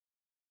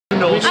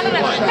knows Allora,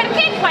 why?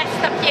 perché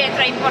questa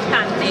pietra è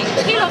importante?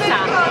 Chi lo sa?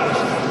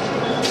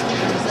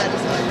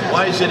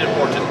 Why is it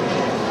important?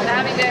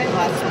 Davide?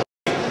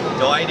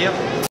 No idea?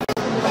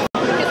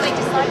 Because they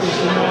decided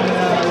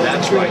to.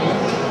 That's right.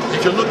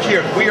 If you look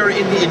here, we are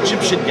in the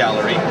Egyptian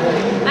gallery.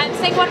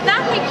 Se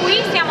guardate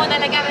qui siamo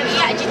nella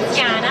galleria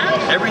egiziana.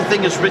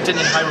 Everything is written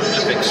in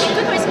hieroglyphics.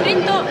 Tutto è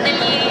scritto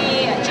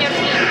negli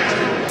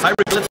geroglifici.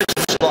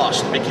 Hieroglyphics was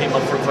lost, became a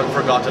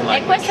forgotten E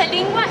language. questa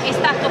lingua è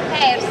stata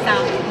persa,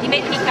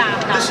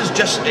 dimenticata. This is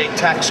just a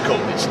tax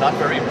code. It's not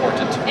very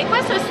important. E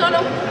questo è solo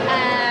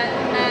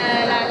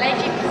la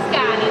legge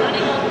fiscale, non è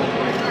molto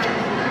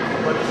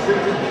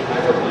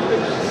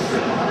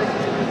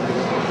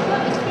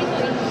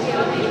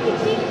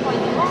poi il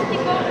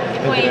demotico e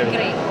poi il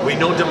greco. We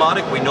know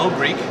Demotic, we know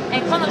Greek.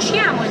 E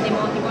conosciamo il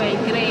demotico e il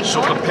greco. So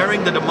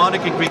comparing the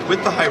Demotic and Greek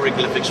with the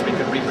hieroglyphics, we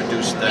can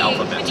reproduce the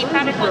alphabet. Quindi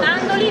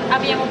paragonandoli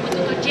abbiamo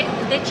potuto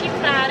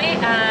decifrare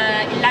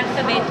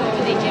l'alfabeto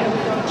dei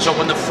geroglifici. So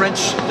when the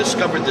French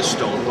discovered this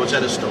stone,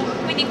 Rosetta Stone,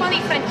 Quindi quando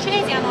i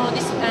francesi hanno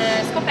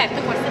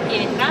scoperto questa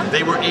pietra,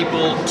 they were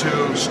able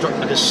to start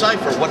to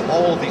decipher what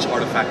all these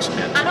artifacts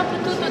meant, hanno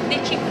potuto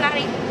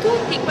decifrare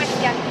tutti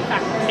questi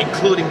artefatti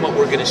including what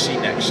we're going to see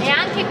next. e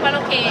anche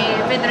quello che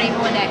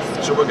vedremo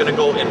adesso. So we're going to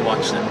go and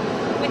watch them.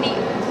 Quindi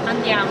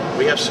andiamo.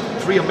 We have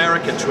 3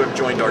 Americans who have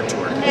joined our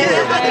tour.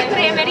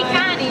 Tre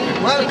americani.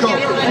 Welcome.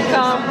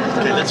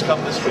 Okay, let's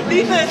come this way.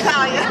 Viva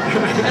Italia!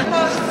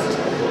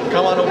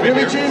 Come on over Più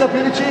here. vicino,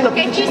 più vicino,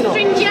 più Che ci vicino.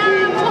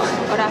 stringiamo.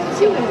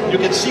 Orazio. You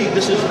can see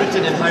this is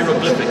written in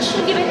hieroglyphics.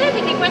 Quindi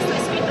vedete che questo è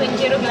scritto in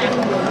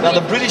geroglifico. Now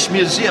the British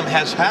Museum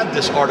has had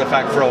this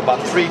artifact for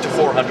about 300 to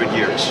 400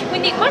 years.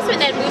 Quindi questo è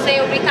nel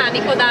museo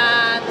britannico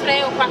da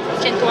 300 o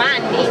 400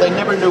 anni. They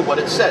never knew what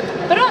it said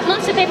Però non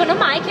sapevano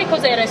mai che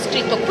cosa era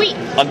scritto qui.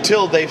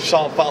 until they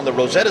found the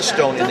Rosetta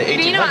Stone in the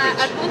Fino al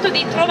 1800s. punto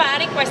di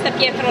trovare questa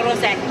pietra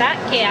rosetta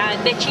che ha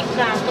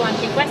decifrato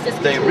anche questa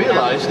They scrittura.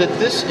 realized that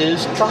this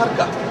is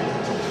Taharqa.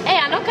 E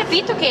hanno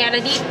capito che era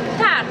di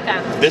Tarka.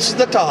 This is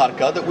the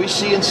Taharqa that we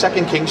see in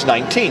 2 Kings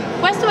 19.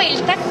 Questo è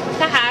il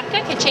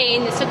Taharka che c'è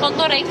in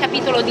secondo Re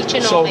capitolo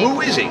 19. So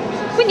who is he?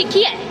 Quindi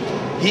chi è?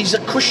 He's a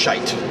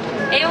Cushite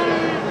È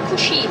un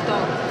Cushito.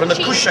 from the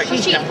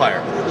Kushite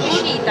Empire.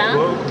 Cushita?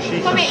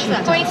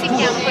 Come si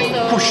chiama questo?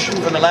 Kush,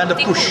 from the land of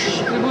Di Kush.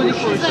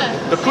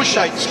 The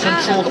Kushites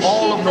controlled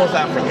all of North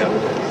Africa,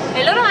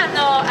 E loro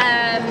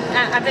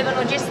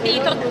avevano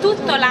gestito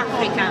tutta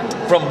l'Africa.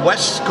 from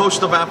west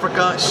coast of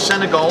Africa,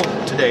 Senegal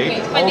today,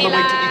 all the Quindi way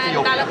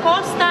to dalla Ethiopia.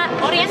 costa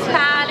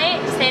orientale,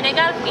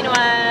 Senegal, fino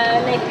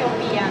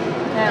all'Etiopia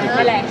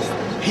dell'est.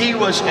 He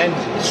was a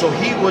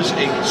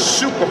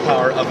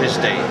superpower of his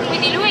day.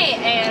 Quindi lui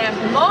era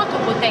molto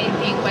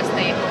potente in questa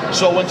epoca.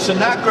 So when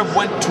Sennacherib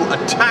went to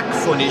attack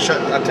Phoenicia,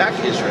 attack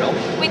Israel,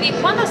 Quindi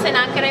quando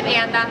Sennacherib è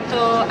andato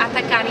a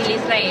attaccare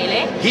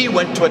l'Israele, he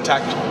went to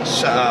attack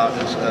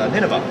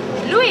Nineveh.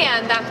 lui è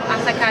andato a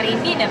attaccare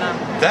Nineva.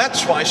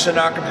 That's why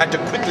Sennacherib had to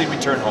quickly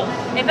return home.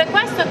 È per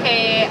questo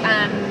che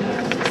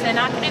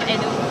Sennacherib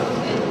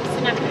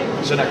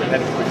Sennacherib had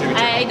to quickly return.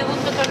 è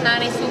dovuto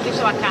tornare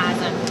subito a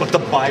casa. But the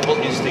Bible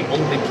is the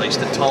only place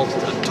that talks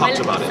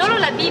about it. Solo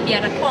la Bibbia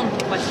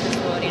racconta questa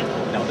storia.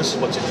 Now this is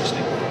what's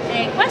interesting.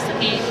 E questo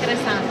che è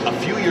interessante. A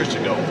few years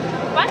ago,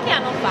 Qualche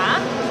anno fa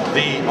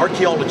the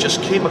archaeologists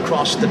came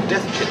across the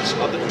death pits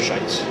of the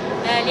Kushites.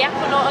 gli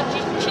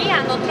archeologici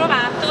hanno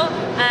trovato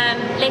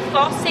le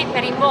fosse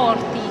per i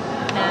morti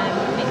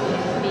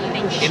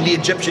In the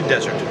Egyptian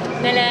desert.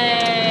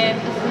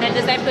 nel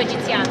deserto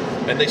egiziano.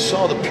 And they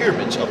saw the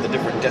pyramids of the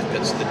different death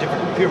pits, the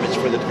different pyramids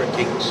for the different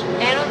kings.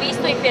 E hanno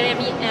visto i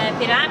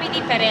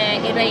piramidi per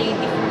i re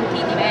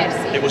defunti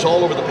diversi. It was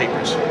all over the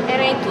papers.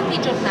 Era in tutti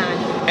i giornali.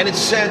 And it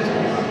said,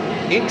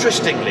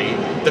 interestingly,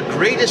 the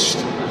greatest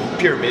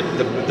pyramid,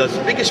 the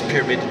biggest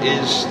pyramid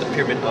is the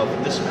pyramid of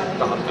this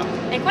Taharqa.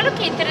 E quello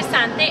che è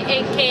interessante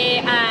è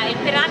che il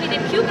piramide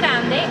più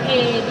grande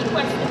è di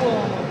questo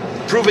uomo,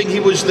 Proving he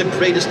was the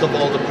greatest of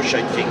all the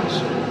Kushite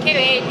kings.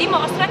 che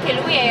dimostra che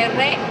lui è il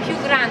re più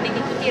grande di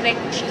tutti i re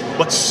Cushiti.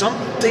 But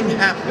something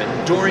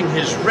happened during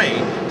his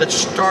reign that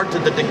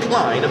started the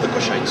decline of the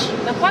Kushites.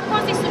 Ma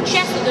qualcosa è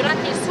successo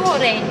durante il suo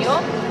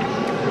regno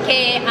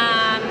che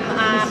ha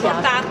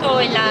portato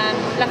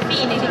la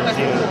fine di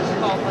questo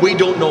popolo. We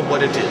don't know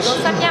what it Non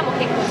is. sappiamo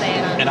che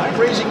cos'era. And I'm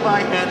raising my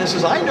hand and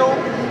says, I know.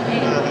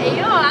 E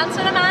io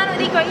alzo la mano e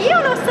dico, io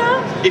lo so.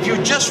 If you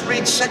just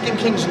read 2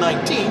 Kings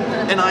 19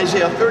 and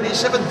Isaiah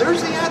 37,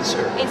 there's the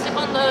answer. In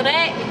secondo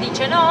Re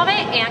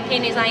 19 e anche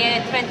in Isaia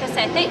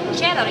 37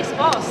 c'è la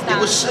risposta. It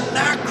was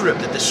Sennacherib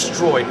that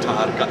destroyed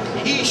Taharqa.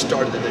 He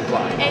started the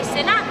decline. È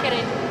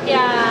Sennacherib che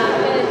ha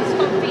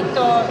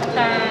sconfitto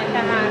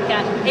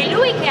Taharqa. È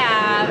lui che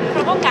ha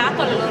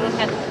provocato la loro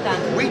caduta.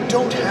 We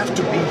don't have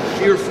to be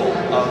fearful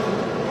of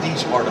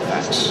these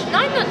artifacts.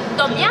 Noi non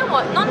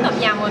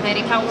dobbiamo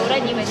avere paura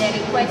di vedere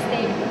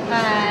queste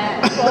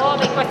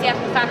prove, questi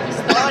artefatti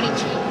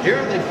storici.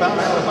 Here they found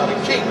out about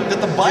a king that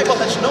the Bible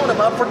has known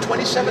about for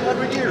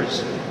 2,700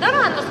 years. Loro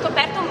hanno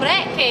scoperto un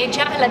re che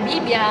già la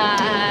Bibbia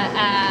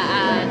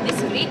ha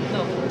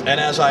descritto. And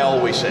as I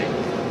always say,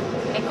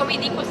 E come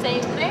dico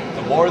sempre,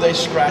 the more they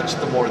scratch,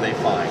 the more they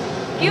find.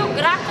 più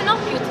grattano,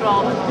 più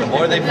trovano. The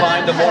more they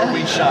find, the more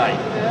we shine.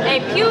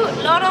 E più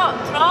loro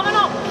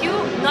trovano, più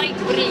noi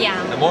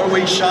brilliamo. The more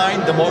we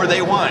shine, the more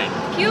they whine.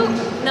 Più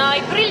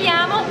noi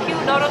brilliamo, più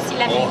loro si Oh,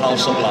 lamentano. how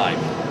sublime.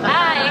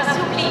 Ah, è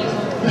sublime.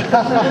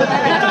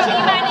 Non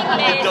rima in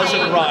It doesn't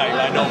inglese. rhyme,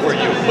 I know for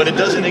you, but it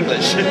does in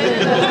English.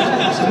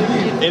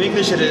 In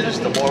English it is,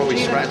 the more we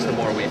scratch, the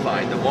more we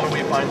find. The more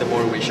we find, the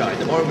more we shine.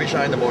 The more we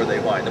shine, the more they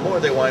whine. The more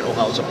they whine, oh,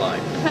 how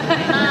sublime.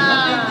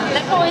 Ah,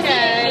 la poesia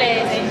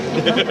inglese.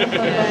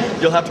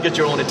 You'll have to get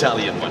your own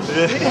Italian one.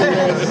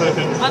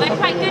 Oh, they're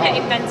quite good at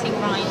inventing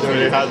rhymes.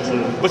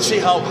 But see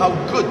how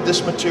good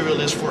this material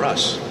is for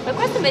us. Ma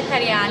questo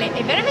materiale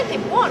è veramente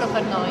buono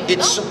per noi, It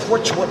no?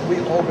 supports what we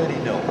already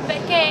know.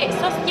 Perché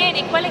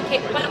sostiene quello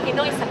che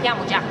noi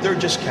sappiamo già. They're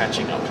just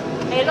catching up.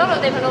 E loro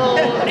devono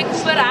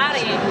recuperare.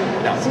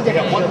 Now, we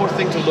have one more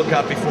thing to look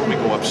at before we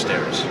go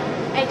upstairs.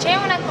 E c'è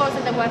una cosa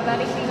da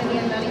guardare prima di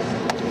andare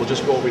su. We'll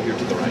just go over here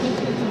to the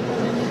right.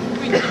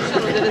 Quindi ci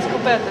sono delle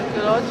scoperte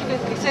archeologiche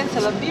che senza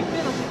la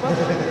Bibbia non si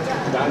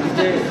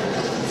possono.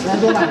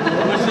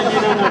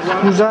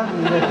 Scusa?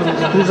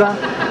 Scusa?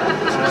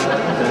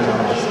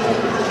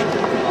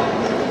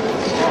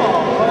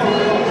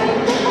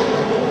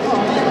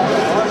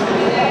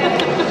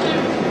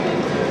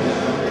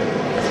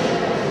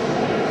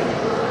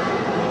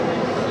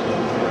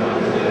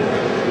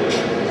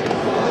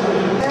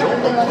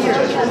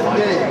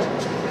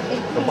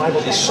 The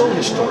Bible is so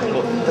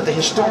historical that the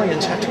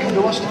historians have to come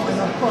to us to find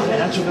out the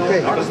answer to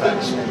the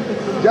artifacts.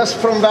 Just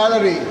from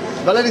Valerie.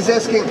 Valerie's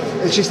asking,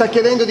 ci sta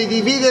chiedendo di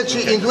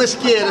dividerci in due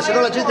schiere, se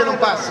no la gente non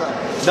passa.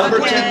 Number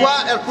Alcuni di 10.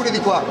 qua e alcuni di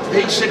qua.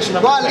 Page 6,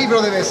 number Qua il 10. libro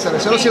deve essere,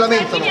 se no si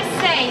lamentano. Pagina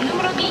 6,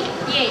 numero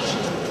 10.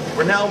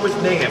 We're now with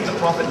Nahum, the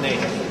prophet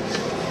Nahum.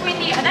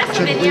 Quindi adesso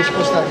Cioè, devi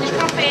vediamo spostarmi, il cioè.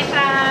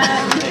 profeta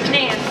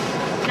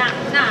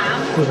Nahum.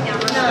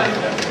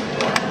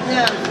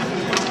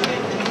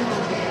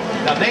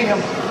 Now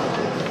Nahum,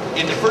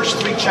 in the first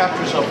 3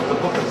 chapters of the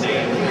book of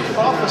Nahum, he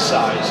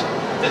prophesies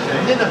that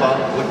Nineveh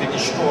would be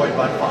destroyed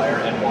by fire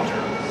and water.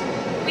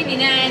 Quindi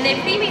nei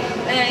primi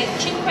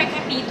 5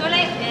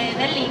 capitoli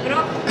del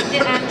libro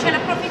c'è la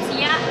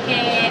profezia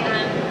che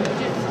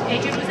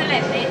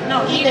Gerusalemme,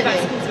 no,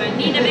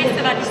 Nineve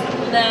sarà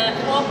distrutta da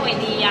fuoco e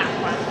di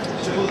acqua.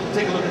 So we'll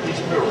take a look at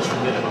these murals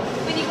from Nineveh.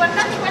 Quindi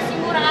guardate questi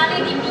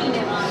murali di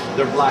Nineva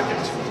They're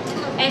blackened.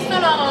 e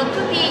sono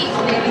tutti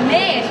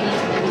neri.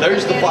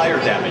 There's the fire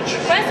damage,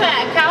 Questo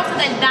è a causa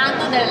del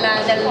danno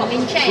proving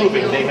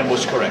dell'incendio. Nahum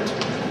was correct.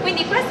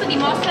 Quindi questo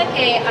dimostra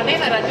che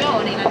aveva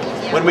ragione la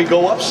Bibbia. When we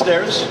go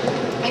upstairs,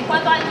 E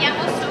quando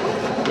andiamo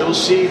su, we'll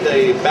see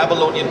the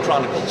Babylonian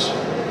Chronicles.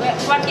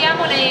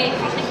 guardiamo le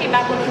cronache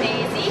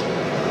babilonesi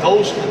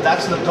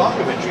That's the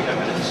documentary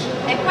evidence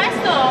e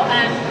questo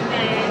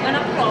è una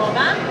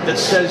prova that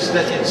says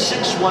that in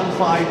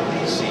 615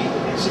 BC,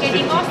 che 650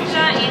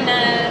 dimostra BC, in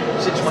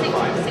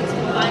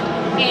 615.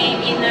 che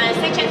in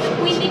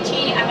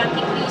 615 avanti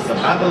the Cristo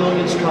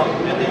Babylonians come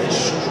and they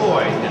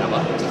destroy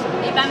Nineveh,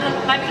 i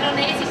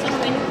babilonesi sono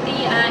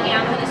venuti e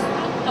hanno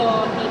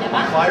distrutto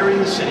Nineva firing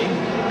the city,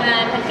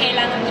 perché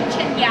l'hanno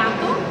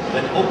incendiato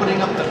then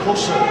opening up the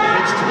Kosa,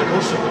 gates to the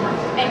Kosa River,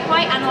 e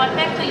poi hanno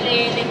aperto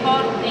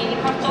i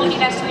portoni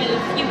verso il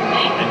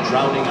fiume and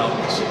drowning out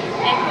the city.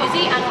 e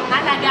così hanno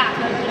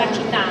allagato la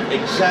città,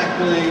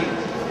 Exactly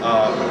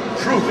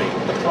proving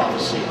the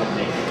prophecy of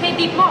Nahum. che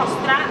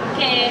dimostra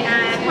che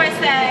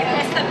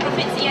questa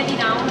profezia di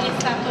Nahum è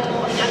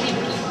stato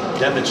adempiito.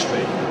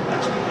 Demonstrating.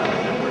 That's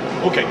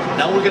okay,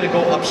 now we're going to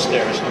go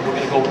upstairs and we're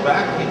going to go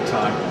back in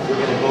time. We're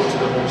going to go to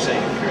the Mosaic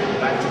period,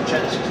 back to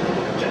Genesis, the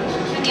book of Genesis.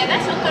 Quindi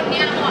adesso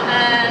torniamo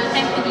al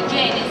tempo di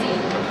Genesi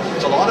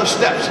It's a lot of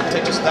steps. It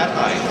takes us that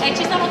high. e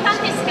ci sono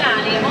tante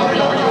scale,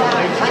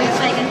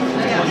 molto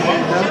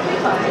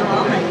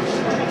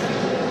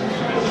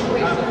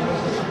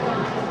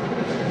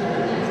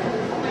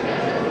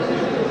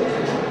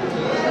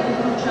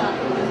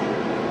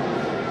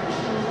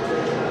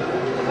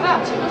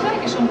Grazie, cos'è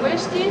che sono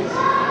questi?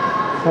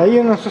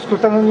 Io non sto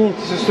ascoltando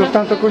niente, sono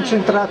soltanto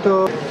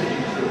concentrato.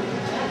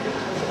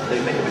 They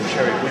make them in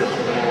cherry wheels,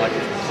 but more like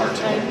a cart.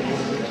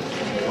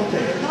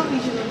 Okay.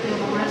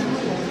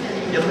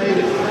 You made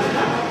it.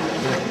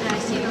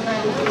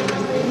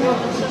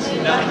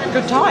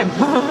 Good time.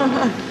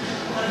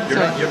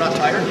 You're not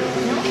tired?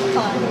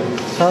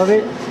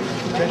 Sorry.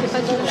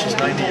 She's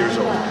 90 years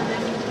old.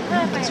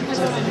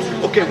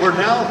 Okay, we're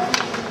now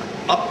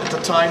up at the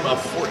time of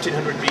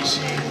 1400 BC,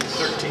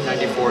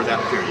 1394, that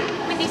period.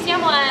 Quindi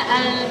siamo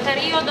al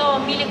periodo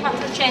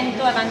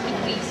 1400 avanti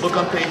Cristo. Look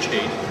on page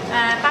 8.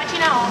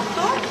 Pagina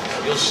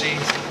 8 You'll see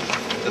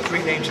the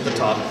 3 names at the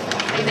top.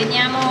 e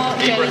vediamo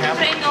i Abraham.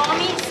 3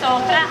 nomi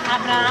sopra: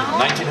 Abramo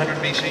 1900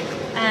 BC,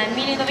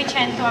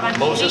 1900 avanti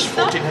Moses,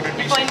 Cristo, 1400 e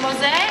BC. poi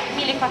Mosè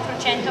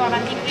 1400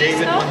 avanti David,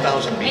 Cristo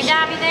 1000 BC. e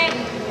Davide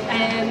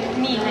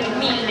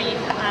 1000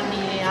 anni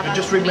And avanti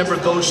just remember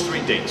Cristo. those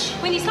 3 dates.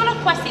 Quindi solo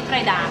questi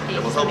 3 dati It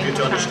will sono help you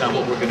to understand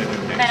what importanti we're going to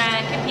do per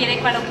next. capire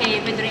quello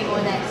che vedremo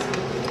adesso.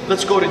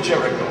 Let's go to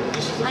Jericho.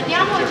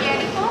 Andiamo a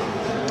Gerico.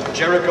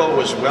 Jericho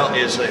is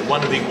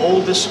one of the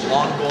oldest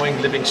ongoing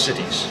living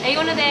cities. È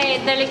una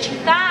delle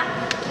città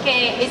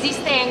che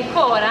esiste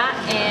ancora,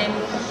 che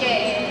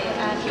è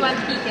più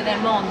antiche del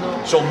mondo.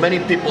 So many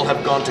people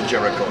have gone to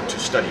Jericho to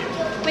study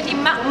it. Quindi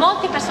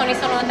molte persone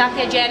sono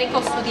andate a Gerico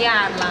a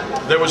studiarla.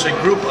 There was a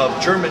group of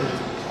German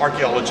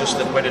archaeologists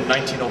that went in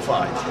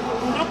 1905.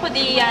 Un gruppo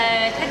di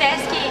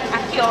tedeschi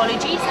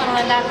archeologi sono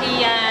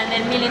andati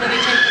nel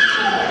 1905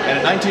 And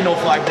in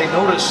 1905 they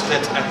noticed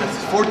that at the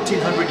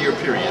 1400-year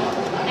period,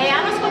 e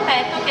hanno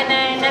scoperto che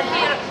nel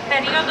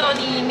periodo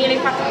di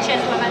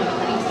 1400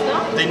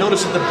 a.C. they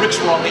noticed that the bricks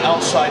were on the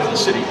outside of the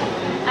city.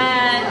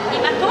 I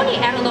mattoni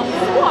erano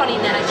fuori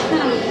dalla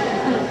città.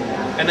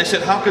 And they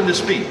said, how can this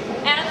be?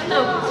 E hanno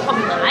detto,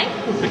 come mai?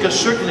 Because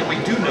certainly we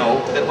do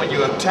know that when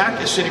you attack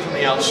a city from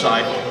the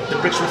outside, the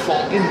bricks will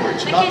fall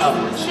inwards, not Perché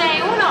outwards.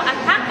 se uno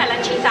attacca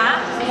la città,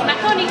 i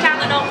mattoni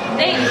cadono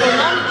dentro,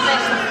 non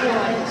verso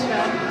fuori.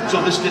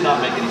 So this did not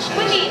make any sense.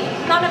 Quindi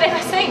non aveva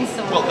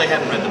senso. Well, they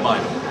hadn't read the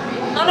Bible.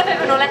 Non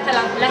avevano letto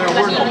la There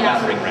were no Bibbia.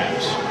 battering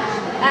rams.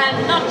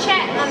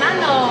 Non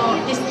hanno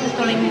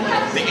distrutto le mura.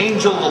 The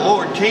angel of the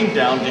Lord came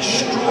down,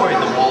 destroyed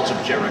the walls of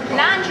Jericho.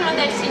 L'angelo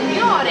del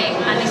Signore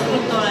ha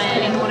distrutto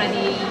le mura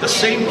di The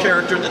same Gerico.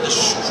 character that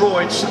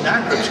destroyed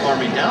Sennacherib's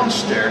army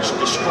downstairs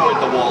destroyed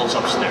the walls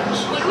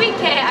upstairs. Colui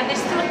che ha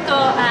distrutto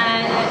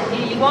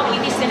gli uomini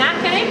di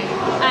Sennacherib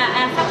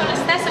ha fatto la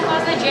stessa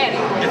cosa a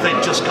Gerico. If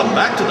they'd just come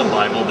back to the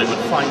Bible, they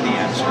would find the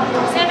answer.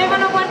 Se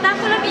avevano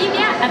guardato la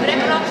Bibbia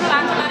avrebbero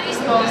trovato la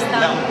risposta.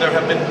 Now, there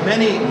have been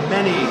many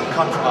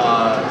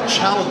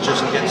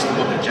challenges against the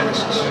book of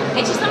Genesis.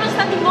 E ci sono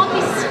state molte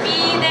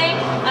sfide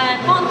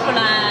contro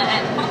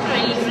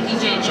il libro di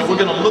Genesi. So we're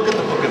going to look at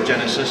the book of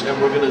Genesis and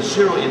we're going to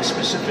zero in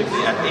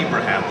specifically at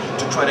Abraham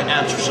to try to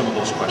answer some of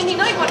those Quindi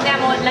questions. noi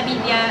guardiamo la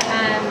Bibbia,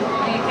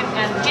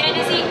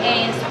 Genesi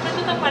e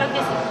soprattutto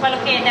quello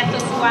che è detto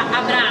su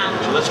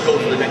Abramo. So let's go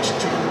for the next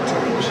two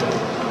rooms.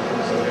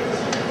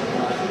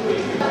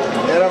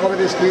 Era come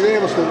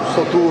descrivevo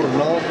sto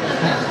turno.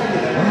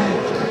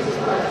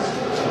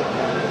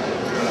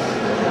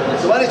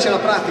 Domani c'è la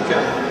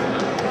pratica.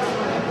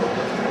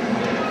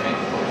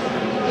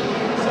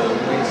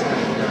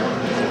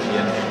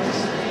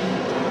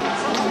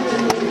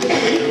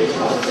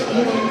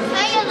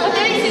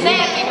 Potete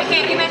sedervi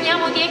perché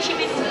rimaniamo 10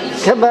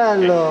 minuti. Che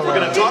bello! We're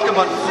going to talk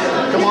about,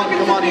 come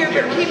on in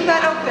here. Keep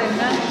that open.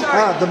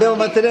 Ah, dobbiamo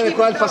mantenere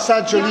qua il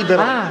passaggio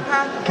libero. Ah,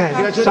 Che la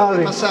ok, gente sorry.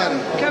 può passare.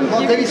 Come- No,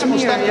 you devi can come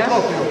spostarti here, yeah?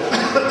 proprio.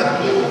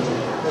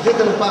 La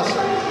gente non passa.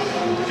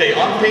 Okay,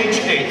 on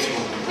page 8,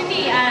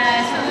 Quindi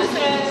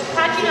su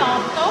pagina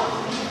 8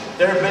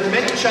 there have been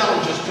many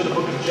challenges to the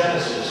book of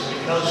Genesis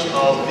because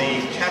of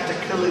the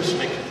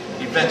cataclysmic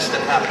events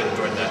that happened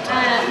during that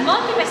time.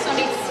 molte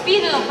persone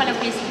sfidano quello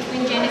che è scritto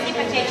in Genesi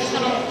perché ci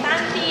sono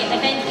tanti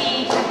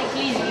eventi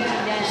cataclismici.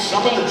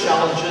 Some of the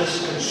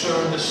challenges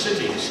concern the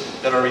cities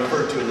that are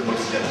referred to in the book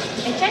of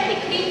Genesis. E certe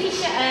critiche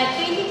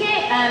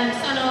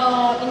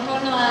sono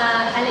intorno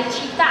alle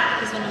città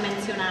che sono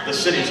menzionate. The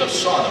cities of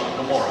Sodom,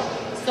 Gomorrah,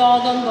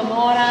 Sodom,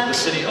 Gomorra the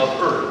city of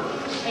Ur,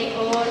 e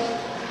Or,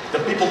 the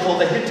people called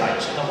the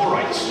Hittites and the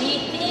Horites. gli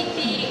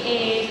Hittiti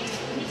e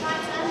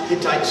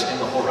Hittites and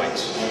the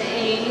Horites.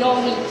 gli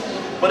Omiti,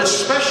 But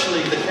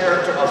especially the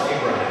character of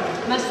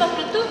Abraham. ma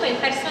soprattutto il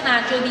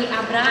personaggio di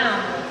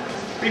Abramo.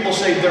 People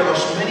say there are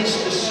many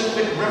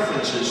specific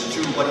references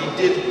to what he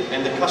did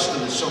and the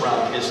customs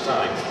around his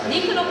time.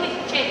 Dicono che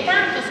c'è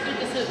tanto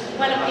scritto su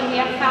quello che lui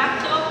ha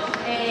fatto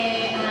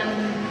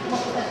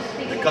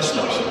The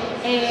customs.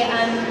 e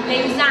le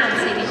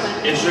usanze di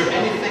quel. Is there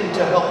anything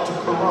to help to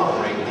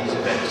corroborate these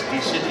events,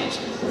 these cities,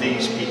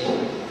 these people?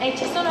 E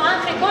ci sono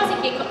altre cose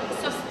che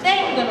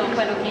sostengono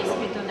quello che è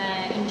scritto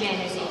in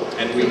Genesi.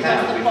 And we su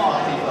questo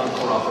popolo. finally found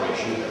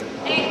corroboration.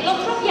 E lo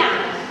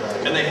troviamo.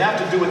 And they have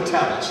to do with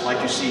tablets, like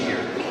you see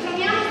here. Li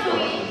troviamo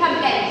sui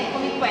tabletti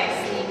come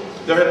questi.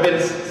 There have been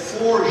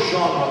 4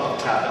 genres of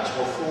tablets,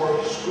 or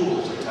 4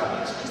 schools of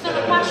tablets Ci that sono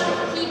have been 4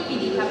 discovered. tipi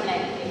di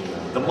tabletti.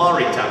 The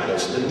Mari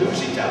tablets, the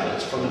Nuzi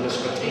tablets from the I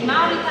Mesopotamia,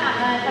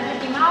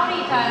 tabletti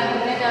Mauri,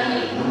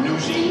 tabletti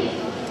Nuzi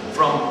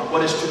from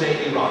what is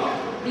today Iraq,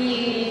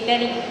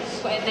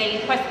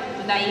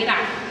 da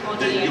Iraq,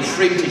 the oggi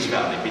Euphrates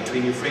Valley,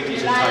 between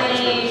Euphrates and Tigris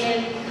rivers,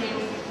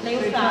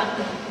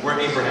 l'Eufrate, where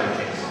Abraham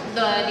came.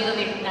 di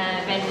dove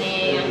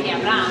venne anche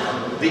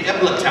Abramo. The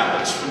Ebla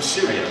tablets from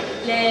Syria,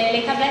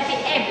 Le tablette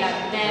Ebla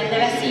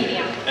della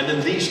Siria. and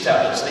then these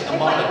tablets, the E poi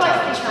Amarna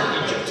tablets queste from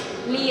qua, Egypt.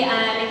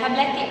 le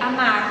tablette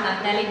Amarna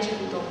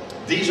dall'Egitto.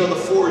 These are the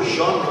 4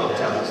 genres of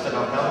tablets that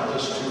have helped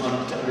us to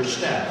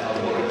understand how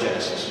the book of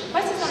Genesis.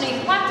 Questi sono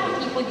i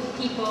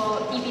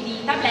 4 tipi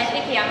di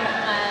tablette che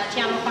ci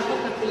hanno fatto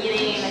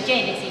capire la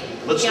Genesi.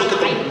 Let's Ci look hanno at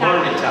the aiutato.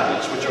 Mari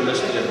tablets, which are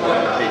listed in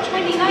page 8.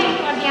 Quindi noi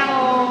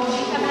guardiamo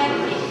i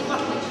tabletti,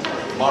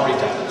 Mari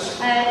tablets.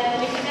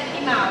 le tablette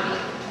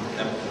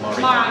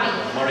Mauri.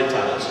 Mari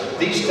tablets.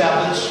 These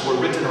tablets were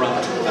written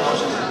around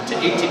 2000 to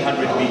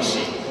 1800 BC.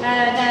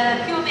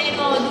 Più o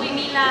meno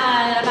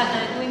 2000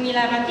 2000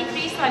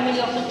 a.C. al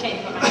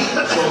 1800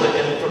 a.C. So that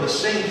from the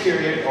same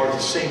period or the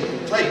same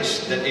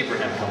place that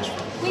Abraham comes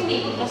from.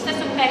 Quindi lo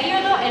stesso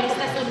periodo e lo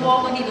stesso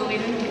luogo di dove è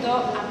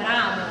venuto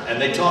Abramo. And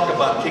they talk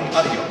about King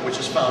Arioch, which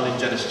is found in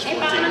Genesis E 14.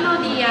 parlano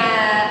di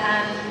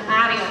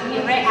Arioch,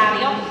 il re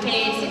Arioch,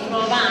 che si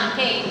trova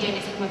anche in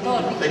Genesi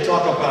 14. They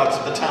talk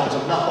about the towns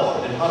of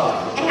Nahor and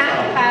Haran, which E are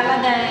anche found parla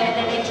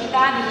delle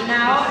città di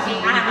Nahor e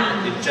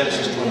Haran in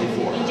Genesis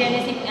 24. in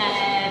Genesi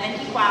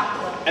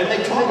 24. And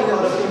they talk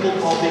about a people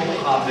called the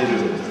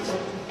Habiru.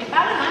 E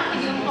parlano anche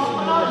di un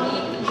popolo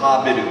lì,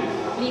 Habiru.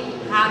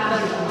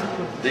 Habiru.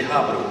 The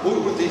Habiru.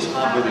 Who were these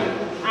Habiru?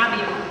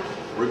 Habiru.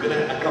 We're going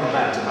to come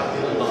back to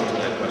hold on to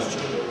that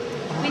question.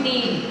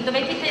 Quindi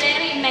dovete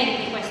tenere in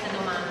mente questa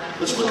domanda.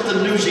 Let's look at the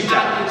Nuzi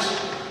tablets.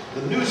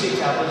 The Nuzi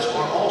tablets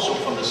are also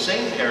from the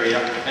same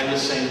area and the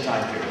same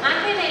time period.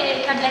 Anche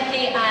le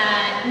tablette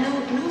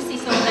Nuzi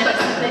sono dello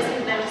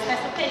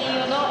stesso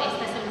periodo e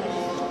stesso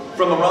luogo.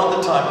 From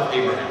around the time of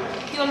Abraham.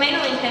 Più o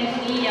meno in tempo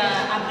di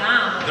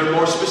Abramo. They're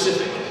more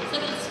specific.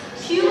 Sono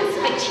più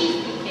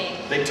specifiche.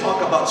 They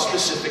talk about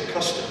specific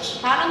customs.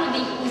 Parlano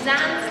di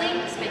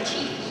usanze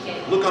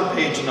specifiche. Look on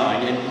page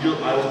 9 and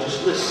I will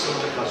just list some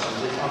of the customs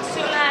they talk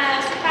about.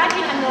 Su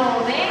pagina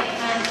 9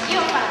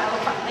 io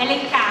ho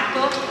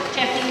elencato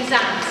certe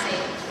usanze.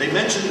 They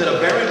mentioned that a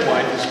barren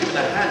wife is given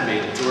a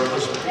handmaiden to her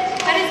husband.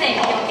 Per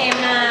esempio che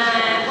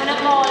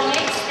una moglie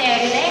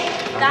sterile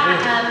dà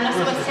una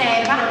sua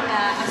serva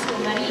a suo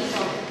marito.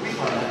 We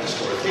find that in the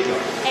story of Hagar.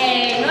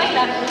 E noi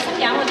lo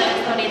sappiamo dalla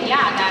storia di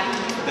Agar.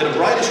 That a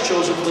bride is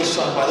chosen for the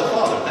son by the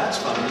father. That's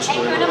found in the E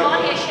story che of una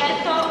moglie è Rebecca.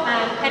 scelto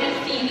per il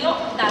figlio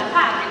dal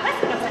padre.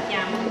 Questo lo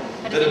sappiamo.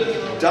 Per That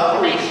esempio,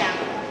 Rebecca.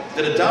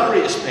 a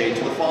dowry is paid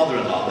to the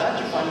father-in-law. That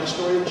you find in the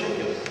story of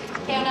Jacob.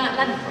 Che è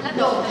la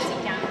dote si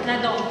chiama. La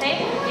dote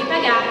è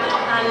pagato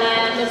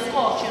allo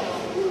suocero.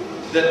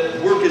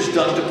 That work is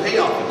done to pay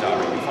off the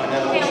dowry. We find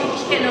that also in the Che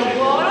story of Jacob.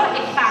 lavoro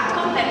è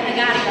fatto per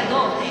pagare la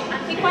dote.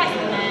 Anche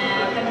questo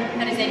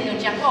per esempio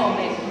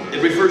Giacobbe. It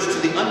refers to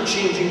the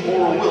unchanging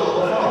oral will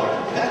of the father.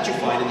 That you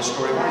find in the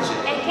story of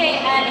Isaac. È che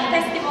il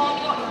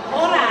testimonio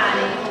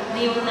orale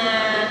di un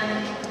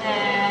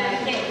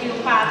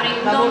padre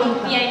non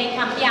viene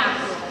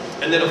cambiato.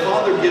 And that a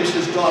father gives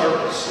his daughter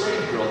a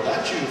slave girl.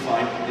 That you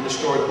find in the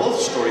story, both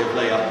the story of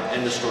Leah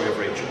and the story of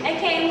Rachel. È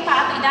che un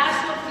padre dà a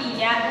sua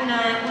figlia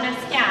una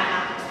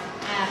schiava,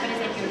 per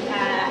esempio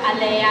a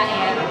Lea e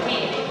a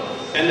Rachele.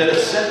 And that a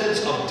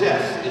sentence of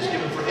death is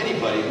given for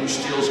anybody who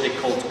steals a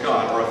cult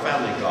god or a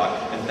family god.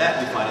 And that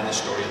you find in the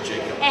story of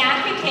Jacob. E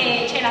anche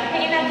che c'è la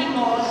pena di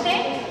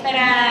morte per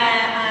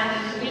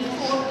il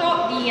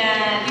furto di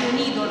un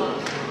idolo.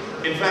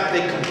 In fact,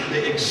 they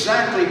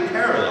exactly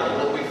parallel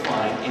what we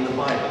find in the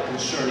Bible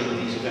concerning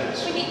these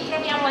events. Quindi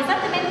troviamo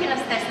esattamente la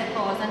stessa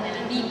cosa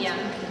nella Bibbia.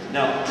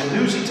 Now, the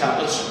Nuzi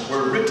tablets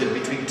were written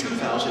between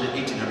 2000 and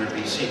 1800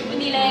 BC.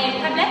 Quindi le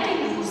tablette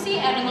Nuzi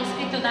erano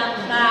scritte tra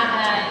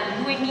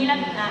 2000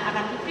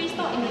 a.C. e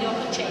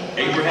 1800.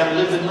 Abraham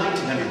lived in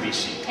 1900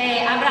 BC.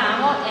 E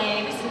Abramo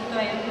è vissuto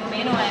più o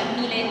meno nel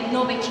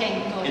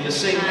 1900. In the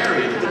same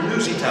area that the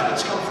Nuzi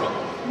tablets come from.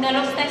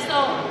 Nella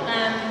stessa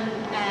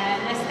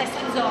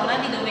zona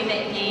di dove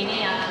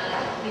viene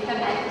le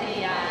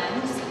tablette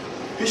Nuzi.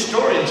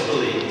 Historians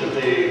believe that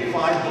the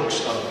five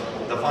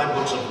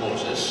books of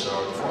Moses,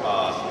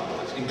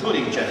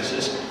 including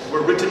Genesis,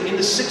 were written in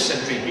the 6th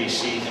century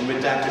BC and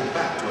redacted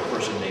back to a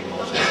person named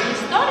Moses. Gli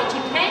storici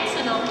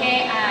pensano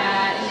che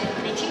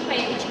i cinque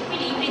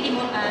libri di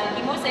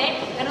Mosè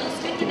erano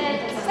scritti nel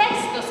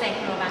VI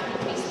secolo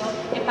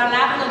a.C. e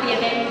parlavano di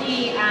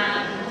eventi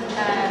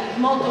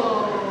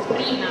molto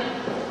prima.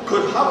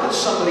 How could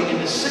somebody in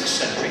the 6th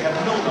century have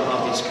known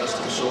about these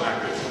customs so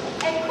accurately?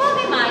 E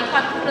come mai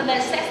qualcuno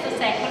del VI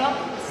secolo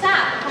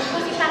sa con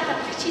così tanta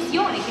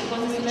precisione che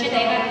cosa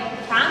succedeva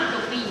tanto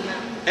prima?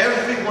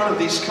 Every one of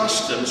these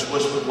customs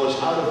was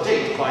out of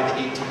date by the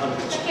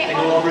 1800s. They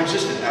no longer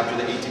existed after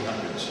the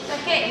 1800s.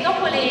 Perché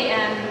dopo le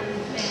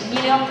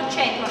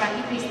 1800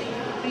 a.C.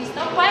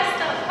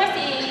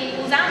 queste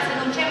usanze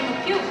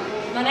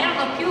non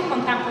erano più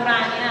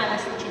contemporanee alla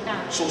società.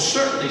 So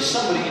certainly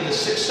somebody in the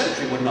 6th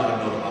century would not have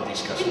known about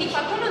these customs. Quindi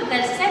qualcuno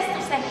del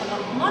VI secolo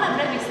non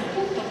avrebbe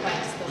saputo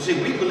questo. You see,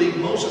 we believe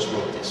Moses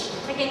wrote this.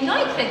 Perché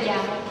noi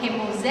crediamo che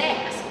Mosè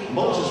ha scritto.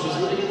 Moses was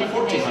living in the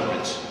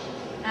 1400s.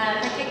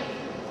 Perché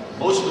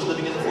Moses was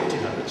living in the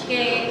 1400s.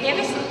 che è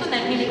vissuto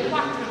nel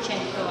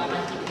 1400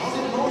 avanti. How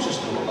did Moses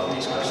know about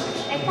these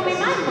customs? E come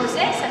mai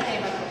Mosè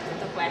sapeva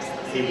tutto questo?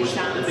 He was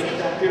living in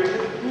that period.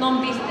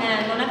 Non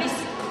ha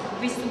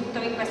vissuto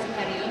in questo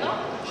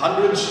periodo.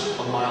 Hundreds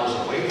of miles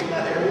away from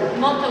that area.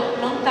 Molto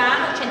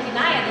lontano,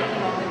 centinaia di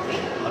chilometri.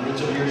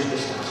 Hundreds of years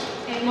distance.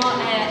 In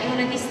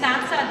una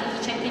distanza di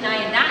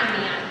centinaia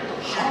d'anni anche.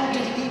 How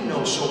did he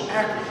know so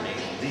accurately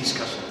these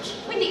customs?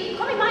 Quindi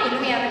come mai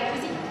lui era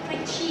così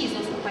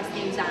preciso su queste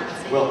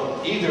usanze? Well,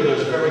 either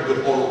there's very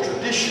good oral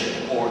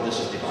tradition or this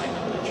is divine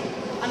knowledge.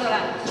 Allora,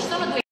 ci sono due